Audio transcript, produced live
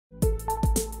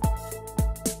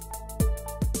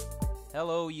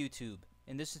Hello YouTube.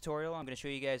 In this tutorial I'm going to show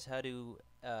you guys how to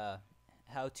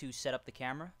set up the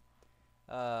camera.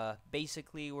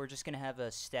 Basically we're just going to have a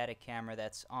static camera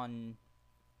that's on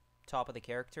top of the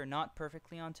character, not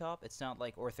perfectly on top. It's not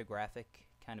like orthographic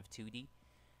kind of 2D.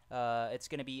 It's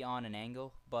going to be on an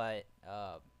angle, but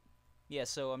yeah,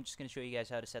 so I'm just going to show you guys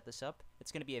how to set this up.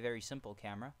 It's going to be a very simple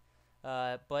camera,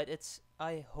 but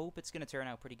I hope it's going to turn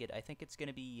out pretty good. I think it's going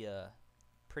to be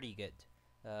pretty good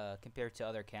compared to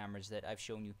other cameras that I've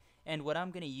shown you. And what I'm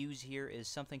going to use here is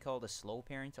something called a slow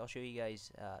parent. I'll show you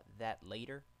guys that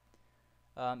later.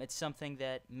 It's something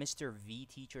that Mr. V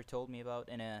Teacher told me about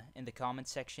in the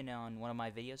comments section on one of my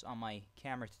videos on my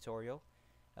camera tutorial.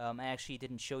 I actually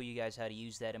didn't show you guys how to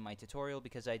use that in my tutorial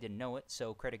because I didn't know it,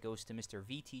 so credit goes to Mr.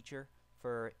 V Teacher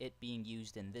for it being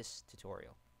used in this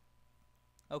tutorial.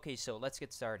 Okay, so let's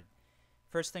get started.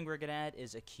 First thing we're going to add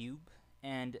is a cube,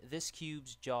 and this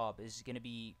cube's job is going to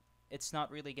be, it's not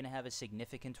really going to have a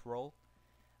significant role.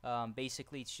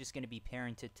 Basically, it's just going to be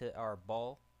parented to our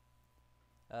ball,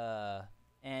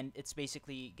 and it's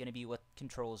basically going to be what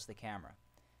controls the camera.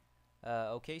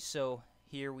 Okay, so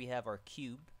here we have our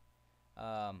cube.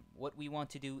 What we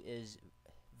want to do is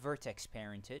vertex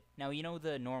parent it. Now, you know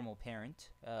the normal parent,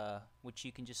 which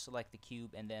you can just select the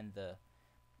cube and then the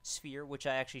sphere, which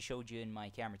I actually showed you in my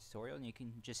camera tutorial, and you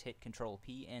can just hit Control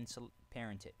P and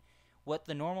parent it. What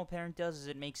the normal parent does is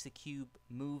it makes the cube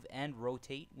move and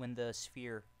rotate when the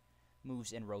sphere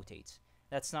moves and rotates.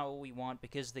 That's not what we want,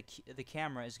 because the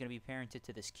camera is going to be parented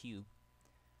to this cube,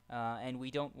 and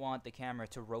we don't want the camera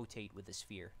to rotate with the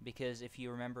sphere, because if you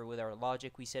remember with our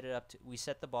logic, we set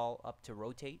the ball up to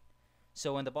rotate.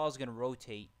 So when the ball is going to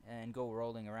rotate and go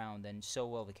rolling around, then so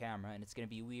will the camera, and it's going to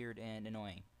be weird and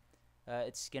annoying.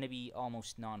 It's going to be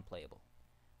almost non-playable.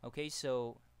 Okay,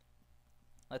 so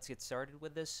let's get started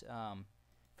with this.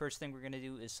 First thing we're going to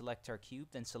do is select our cube,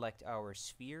 then select our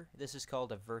sphere. This is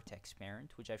called a vertex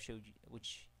parent, which I've showed you,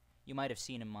 which you might have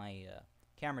seen in my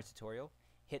camera tutorial.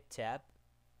 Hit Tab.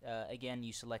 Again,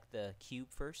 you select the cube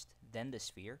first, then the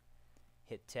sphere.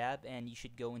 Hit Tab, and you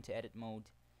should go into edit mode,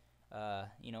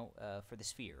 for the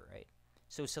sphere, right?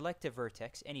 So select a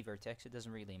vertex, any vertex, it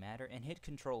doesn't really matter, and hit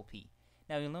Control P.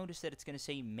 Now you'll notice that it's going to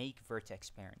say make vertex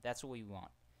parent. That's what we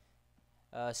want.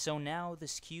 So now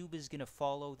this cube is going to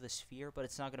follow the sphere, but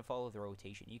it's not going to follow the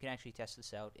rotation. You can actually test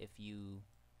this out if you...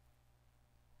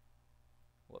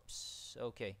 Whoops.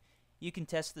 Okay. You can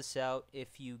test this out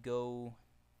if you go...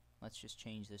 Let's just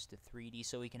change this to 3D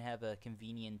so we can have a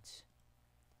convenient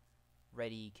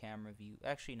ready camera view.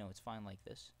 Actually, no, it's fine like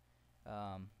this.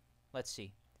 Let's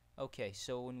see. Okay,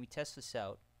 so when we test this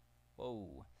out...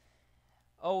 Whoa.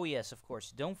 Oh yes, of course.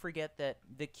 Don't forget that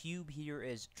the cube here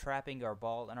is trapping our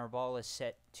ball, and our ball is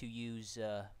set to use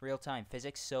real-time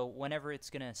physics, so whenever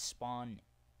it's going to spawn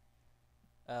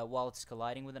while it's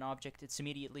colliding with an object, it's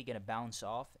immediately going to bounce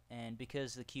off, and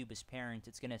because the cube is parent,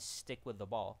 it's going to stick with the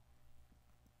ball,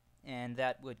 and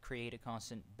that would create a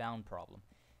constant bound problem.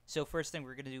 So first thing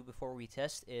we're going to do before we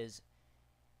test is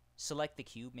select the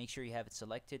cube, make sure you have it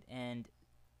selected, and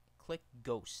click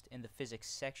Ghost in the physics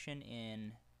section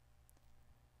in...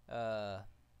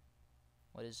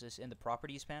 what is this, in the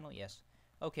properties panel? Yes.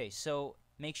 Okay, so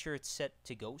make sure it's set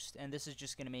to ghost, and this is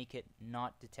just going to make it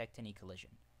not detect any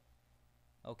collision.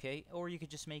 Okay, or you could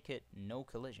just make it no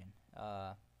collision.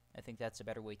 I think that's a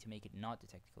better way to make it not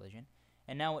detect collision.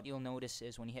 And now what you'll notice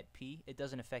is when you hit P, it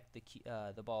doesn't affect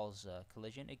the ball's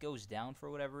collision. It goes down for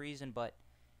whatever reason, but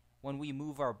when we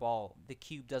move our ball, the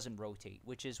cube doesn't rotate,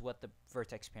 which is what the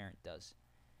vertex parent does.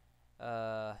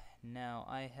 Now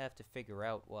I have to figure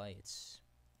out why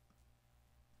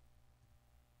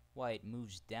it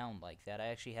moves down like that. I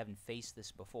actually haven't faced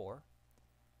this before.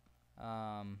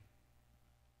 Yeah,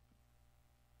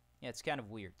 it's kind of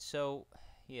weird. So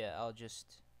yeah, I'll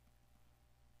just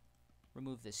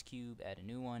remove this cube, add a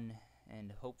new one,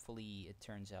 and hopefully it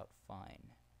turns out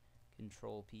fine.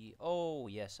 Control P. Oh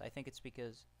yes, I think it's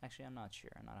because, actually I'm not sure.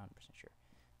 I'm not 100% sure.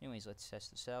 Anyways, let's test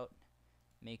this out.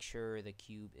 Make sure the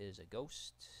cube is a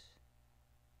ghost.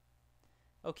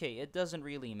 Okay, it doesn't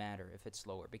really matter if it's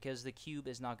lower because the cube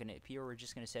is not going to appear. We're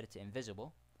just going to set it to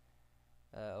invisible.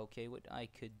 Okay, what I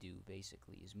could do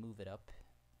basically is move it up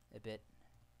a bit,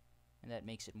 and that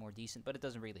makes it more decent, but it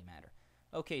doesn't really matter.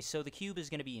 Okay, so the cube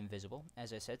is going to be invisible,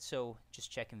 as I said, so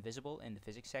just check invisible in the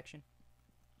physics section.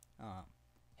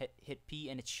 Hit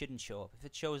P and it shouldn't show up. If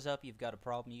it shows up, you've got a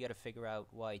problem. You got to figure out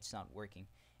why it's not working.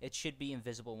 It should be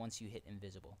invisible once you hit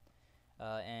invisible.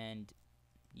 And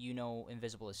you know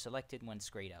invisible is selected when it's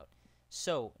grayed out.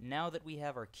 So now that we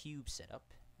have our cube set up,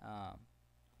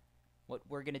 what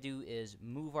we're going to do is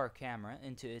move our camera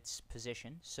into its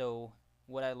position. So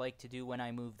what I like to do when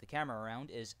I move the camera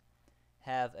around is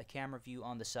have a camera view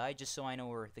on the side, just so I know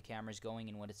where the camera is going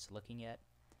and what it's looking at.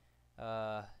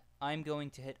 I'm going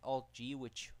to hit Alt-G,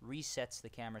 which resets the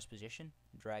camera's position,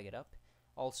 drag it up.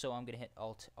 Also, I'm going to hit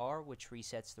Alt-R, which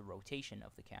resets the rotation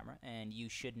of the camera, and you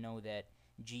should know that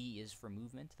G is for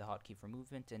movement, the hotkey for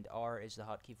movement, and R is the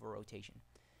hotkey for rotation.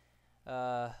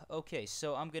 Okay,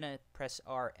 so I'm going to press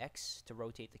RX to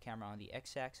rotate the camera on the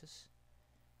X-axis.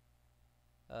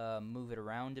 Move it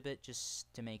around a bit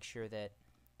just to make sure that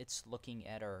it's looking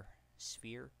at our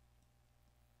sphere,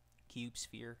 cube,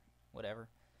 sphere, whatever.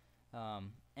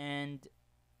 And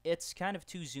it's kind of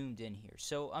too zoomed in here,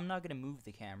 so I'm not going to move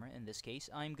the camera in this case.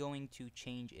 I'm going to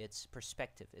change its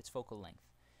perspective, its focal length.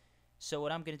 So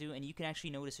what I'm going to do, and you can actually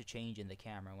notice a change in the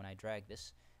camera when I drag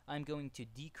this, I'm going to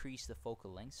decrease the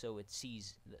focal length so it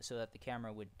sees, so that the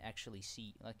camera would actually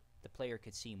see, like the player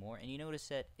could see more. And you notice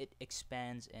that it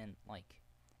expands and like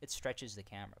it stretches the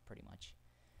camera pretty much.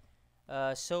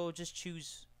 So just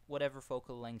choose whatever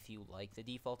focal length you like. The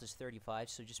default is 35,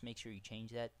 so just make sure you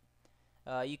change that.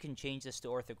 You can change this to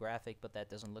orthographic, but that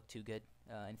doesn't look too good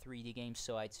in 3D games,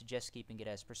 so I'd suggest keeping it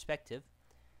as perspective.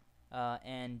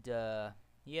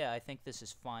 Yeah, I think this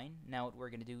is fine. Now what we're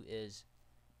going to do is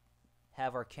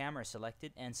have our camera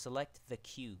selected and select the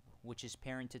cube, which is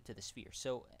parented to the sphere.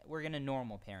 So we're going to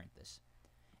normal parent this.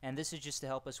 And this is just to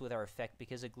help us with our effect,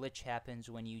 because a glitch happens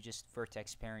when you just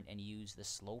vertex parent and use the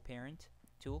slow parent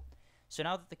tool. So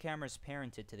now that the camera is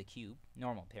parented to the cube,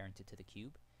 normal parented to the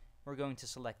cube, we're going to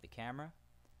select the camera,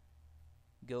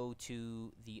 go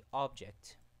to the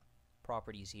object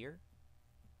properties here,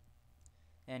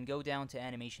 and go down to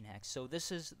animation hacks. So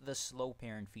this is the slow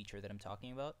parent feature that I'm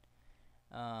talking about.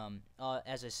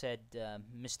 As I said,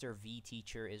 Mr. V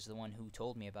Teacher is the one who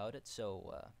told me about it,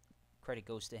 so credit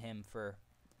goes to him for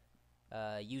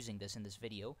using this in this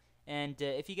video. And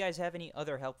if you guys have any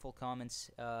other helpful comments,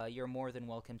 you're more than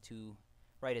welcome to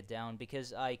write it down,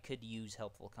 because I could use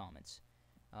helpful comments.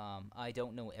 I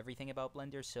don't know everything about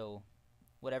Blender, so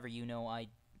whatever you know,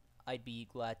 I'd be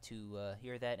glad to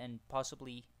hear that, and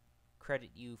possibly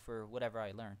credit you for whatever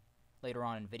I learn later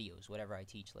on in videos, whatever I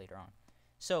teach later on.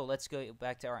 So let's go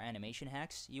back to our animation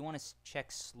hacks. You want to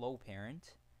check slow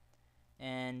parent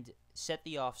and set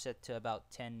the offset to about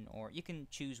 10, or you can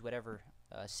choose whatever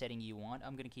setting you want.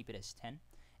 I'm going to keep it as 10.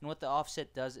 And what the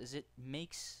offset does is it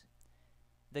makes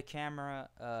the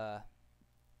camera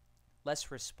less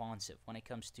responsive when it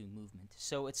comes to movement.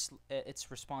 So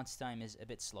its response time is a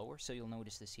bit slower, so you'll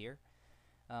notice this here.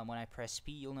 When I press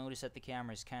P, you'll notice that the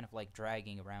camera is kind of like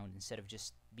dragging around instead of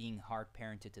just being hard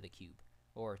parented to the cube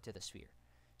or to the sphere.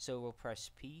 So we'll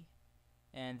press P,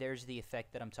 and there's the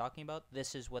effect that I'm talking about.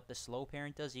 This is what the slow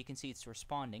parent does. You can see it's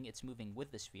responding, it's moving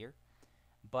with the sphere,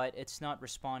 but it's not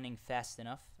responding fast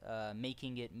enough,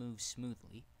 making it move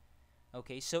smoothly.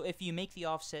 Okay, so if you make the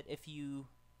offset, if you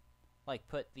like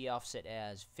put the offset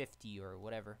as 50 or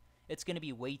whatever, it's going to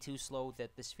be way too slow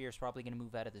that the sphere is probably going to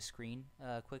move out of the screen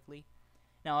quickly.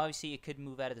 Now obviously it could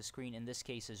move out of the screen in this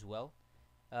case as well,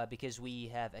 because we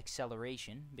have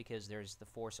acceleration, because there's the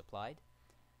force applied.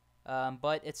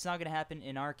 But it's not going to happen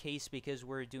in our case because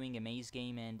we're doing a maze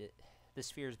game and the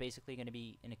sphere is basically going to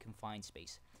be in a confined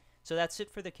space. So that's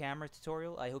it for the camera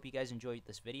tutorial. I hope you guys enjoyed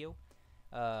this video.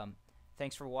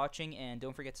 Thanks for watching, and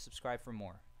don't forget to subscribe for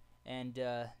more. And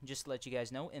just to let you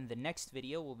guys know, in the next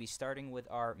video we'll be starting with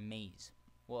our maze.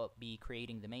 We'll be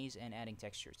creating the maze and adding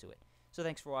textures to it. So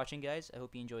thanks for watching, guys. I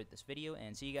hope you enjoyed this video,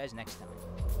 and see you guys next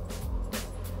time.